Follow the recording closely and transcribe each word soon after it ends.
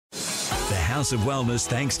The House of Wellness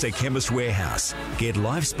thanks to Chemist Warehouse. Get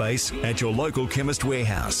Life Space at your local Chemist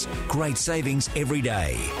Warehouse. Great savings every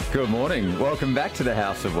day. Good morning. Welcome back to the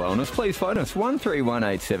House of Wellness. Please phone us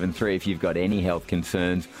 131873 if you've got any health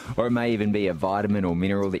concerns, or it may even be a vitamin or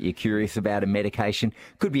mineral that you're curious about, a medication.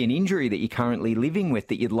 Could be an injury that you're currently living with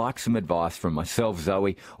that you'd like some advice from myself,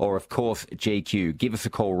 Zoe, or of course GQ. Give us a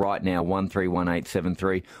call right now,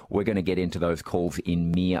 131873. We're going to get into those calls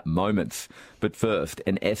in mere moments. But first,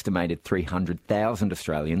 an estimated 300,000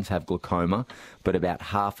 Australians have glaucoma, but about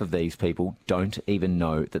half of these people don't even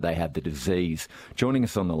know that they have the disease. Joining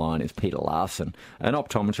us on the line is Peter Larsen, an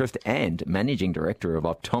optometrist and Managing Director of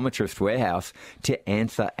Optometrist Warehouse, to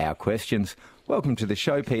answer our questions. Welcome to the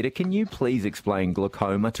show, Peter. Can you please explain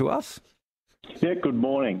glaucoma to us? Yeah, good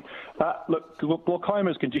morning. Look,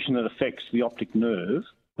 glaucoma is a condition that affects the optic nerve,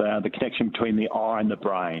 the connection between the eye and the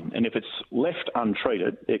brain. And if it's left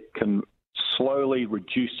untreated, it can slowly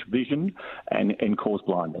reduce vision and cause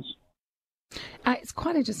blindness. It's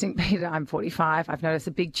quite interesting, Peter. I'm 45. I've noticed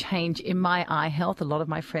a big change in my eye health. A lot of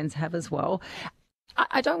my friends have as well.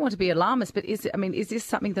 I don't want to be alarmist, but is this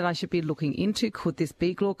something that I should be looking into? Could this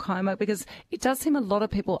be glaucoma? Because it does seem a lot of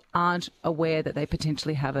people aren't aware that they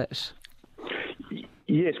potentially have it.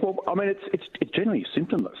 Yes, well, I mean, it's generally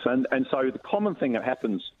symptomless. And so the common thing that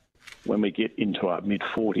happens when we get into our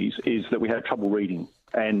mid-40s is that we have trouble reading.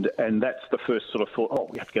 And that's the first sort of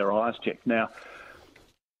thought, we have to get our eyes checked. Now,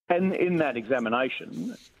 and in that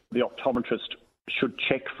examination, the optometrist should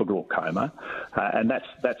check for glaucoma, and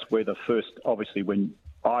that's where the first, obviously, when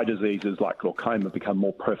eye diseases like glaucoma become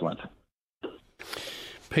more prevalent.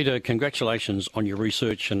 Peter, congratulations on your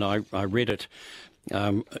research, and I read it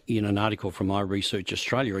in an article from Eye Research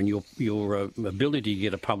Australia, and your ability to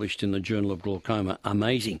get it published in the Journal of Glaucoma,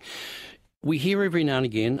 amazing. We hear every now and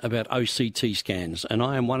again about OCT scans, and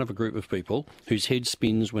I am one of a group of people whose head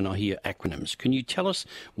spins when I hear acronyms. Can you tell us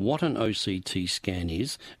what an OCT scan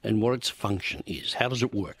is and what its function is? How does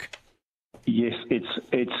it work? Yes,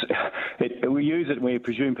 we use it and we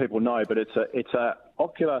presume people know, but it's a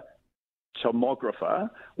ocular tomographer,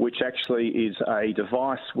 which actually is a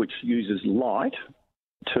device which uses light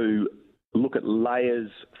to look at layers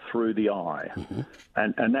through the eye,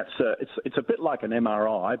 and that's it's a bit like an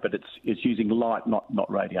MRI, but it's using light, not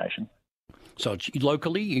radiation. So it's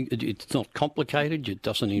locally, it's not complicated. It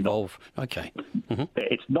doesn't involve. Okay,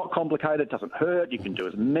 It's not complicated. It doesn't hurt. You can do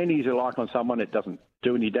as many as you like on someone. It doesn't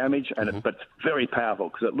do any damage, and but it's very powerful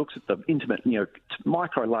because it looks at the intimate,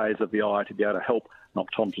 micro layers of the eye to be able to help an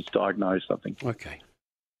optometrist diagnose something. Okay,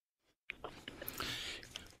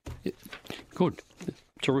 good,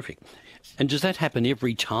 terrific. And does that happen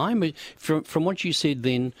every time? From what you said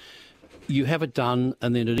then, you have it done,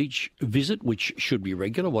 and then at each visit, which should be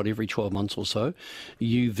regular, every 12 months or so,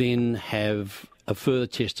 you then have a further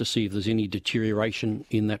test to see if there's any deterioration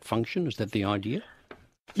in that function. Is that the idea?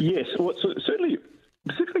 Yes. Well, so certainly,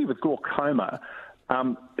 particularly with glaucoma,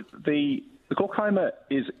 the glaucoma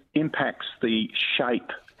impacts the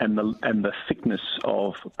shape and the thickness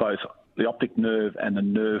of both the optic nerve and the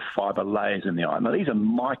nerve fibre layers in the eye. Now, these are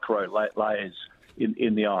micro layers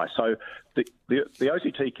in the eye. So the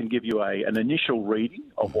OCT can give you an initial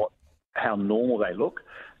reading of how normal they look,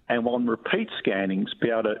 and on repeat scannings, be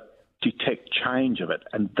able to detect change of it.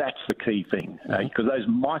 And that's the key thing, because those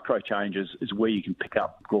micro changes is where you can pick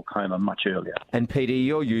up glaucoma much earlier. And Peter,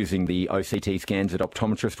 you're using the OCT scans at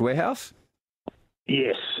Optometrist Warehouse?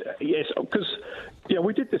 Yes, because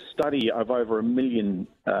we did this study of over 1 million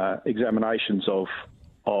examinations of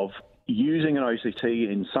using an OCT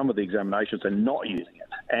in some of the examinations and not using it.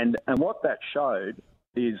 And what that showed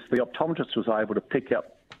is the optometrist was able to pick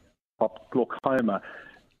up glaucoma.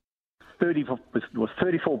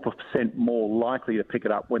 34% more likely to pick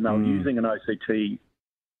it up when they were using an OCT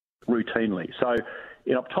routinely. So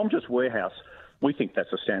in Optometrist Warehouse, we think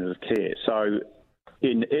that's a standard of care. So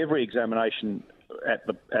in every examination at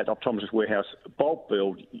Optometrist Warehouse, bulk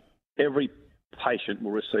billed, every patient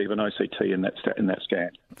will receive an OCT in that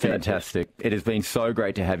scan. Fantastic. It has been so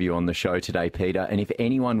great to have you on the show today, Peter. And if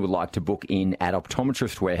anyone would like to book in at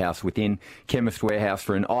Optometrist Warehouse within Chemist Warehouse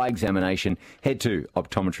for an eye examination, head to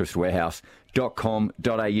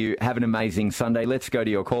optometristwarehouse.com.au. Have an amazing Sunday. Let's go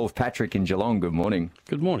to your calls. Patrick in Geelong, good morning.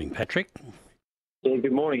 Good morning, Patrick. Yeah,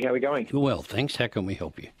 good morning. How are we going? Well, thanks. How can we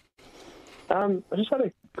help you? I just had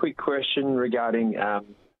a quick question regarding the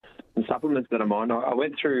supplements that I'm on. I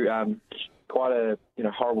went through quite a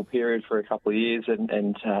horrible period for a couple of years,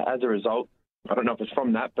 and as a result, I don't know if it's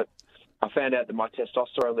from that, but I found out that my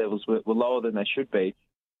testosterone levels were lower than they should be.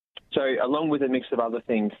 So along with a mix of other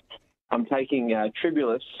things, I'm taking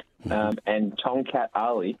Tribulus and Tomcat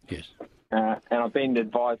Ali. Yes. and I've been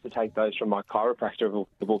advised to take those from my chiropractor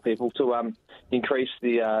of all people to increase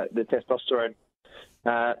the testosterone.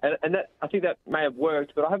 And that, I think that may have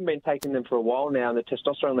worked, but I haven't been taking them for a while now, and the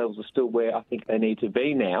testosterone levels are still where I think they need to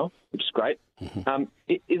be now, which is great. Mm-hmm.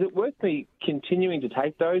 Is it worth me continuing to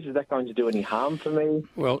take those? Is that going to do any harm for me?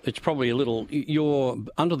 Well, it's probably a little... You're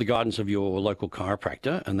under the guidance of your local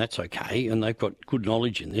chiropractor, and that's okay, and they've got good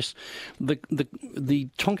knowledge in this. The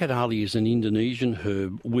Tongkat Ali is an Indonesian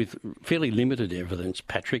herb with fairly limited evidence,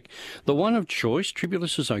 Patrick. The one of choice,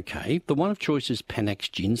 Tribulus, is okay. The one of choice is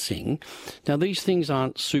Panax ginseng. Now, these things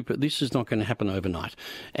aren't super... This is not going to happen overnight,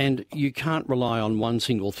 and you can't rely on one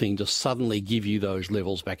single thing to suddenly give you those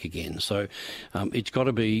levels back again. So it's got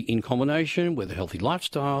to be in combination with a healthy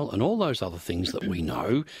lifestyle and all those other things that we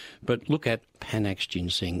know, but look at Panax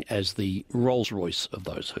ginseng as the Rolls-Royce of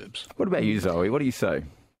those herbs. What about you, Zoe? What do you say?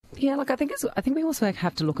 Yeah, look, I think we also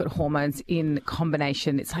have to look at hormones in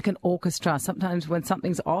combination. It's like an orchestra. Sometimes when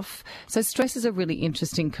something's off, so stress is a really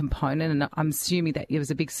interesting component, and I'm assuming that it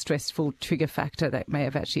was a big stressful trigger factor that may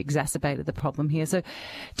have actually exacerbated the problem here. So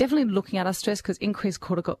definitely looking at our stress, because increased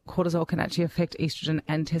cortisol can actually affect estrogen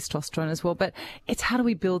and testosterone as well. But it's how do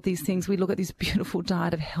we build these things? We look at this beautiful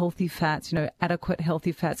diet of healthy fats, adequate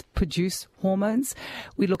healthy fats produce hormones.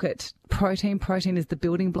 We look at protein. Protein is the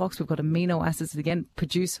building blocks. We've got amino acids that, again,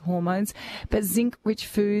 produce hormones. But zinc-rich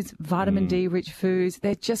foods, vitamin D-rich foods,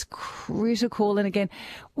 they're just critical. And, again,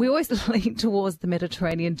 we always lean towards the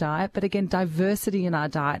Mediterranean diet. But, again, diversity in our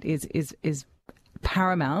diet is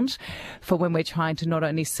paramount for when we're trying to not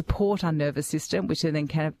only support our nervous system, which then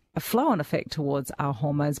can have a flow-on effect towards our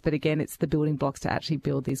hormones, but again, it's the building blocks to actually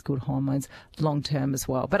build these good hormones long-term as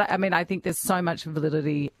well. But I think there's so much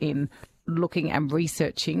validity in looking and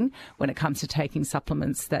researching when it comes to taking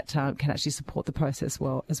supplements that can actually support the process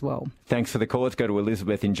well as well. Thanks for the call. Let's go to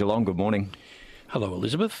Elizabeth in Geelong. Good morning. Hello,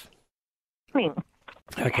 Elizabeth. Morning.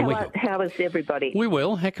 How is everybody? We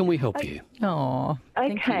will. How can we help you? Oh,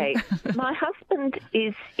 okay. My husband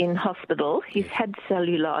is in hospital. He's had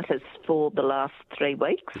cellulitis for the last 3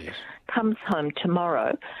 weeks. Yes. Comes home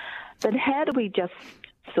tomorrow. But how do we just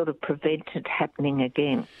sort of prevent it happening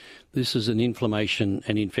again? This is an inflammation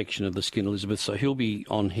and infection of the skin, Elizabeth, so he'll be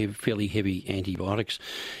on fairly heavy antibiotics.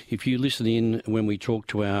 If you listen in when we talk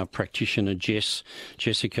to our practitioner,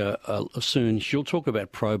 Jessica, soon, she'll talk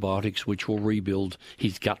about probiotics, which will rebuild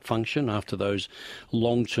his gut function after those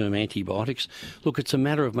long-term antibiotics. Look, it's a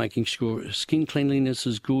matter of making sure skin cleanliness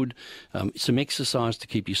is good, some exercise to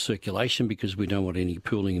keep his circulation, because we don't want any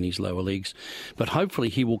pooling in his lower legs. But hopefully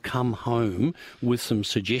he will come home with some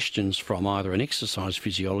suggestions from either an exercise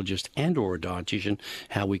physiologist and or a dietitian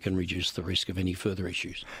how we can reduce the risk of any further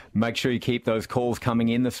issues. Make sure you keep those calls coming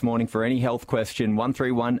in this morning for any health question,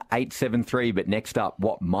 131 873. But next up,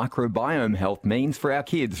 what microbiome health means for our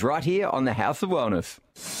kids, right here on the House of Wellness.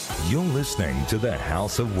 You're listening to the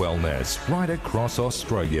House of Wellness right across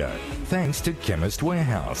Australia. Thanks to Chemist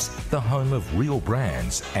Warehouse, the home of real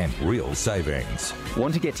brands and real savings.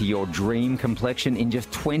 Want to get to your dream complexion in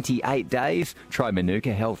just 28 days? Try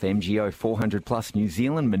Manuka Health MGO 400 Plus New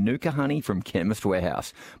Zealand Manuka Honey from Chemist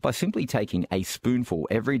Warehouse. By simply taking a spoonful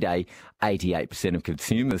every day, 88% of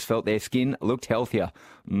consumers felt their skin looked healthier.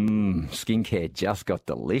 Skincare just got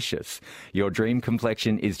delicious. Your dream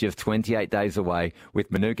complexion is just 28 days away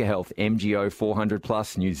with Manuka Health MGO 400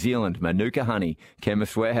 Plus New Zealand Manuka Honey.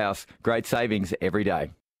 Chemist Warehouse. Great savings every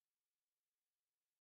day.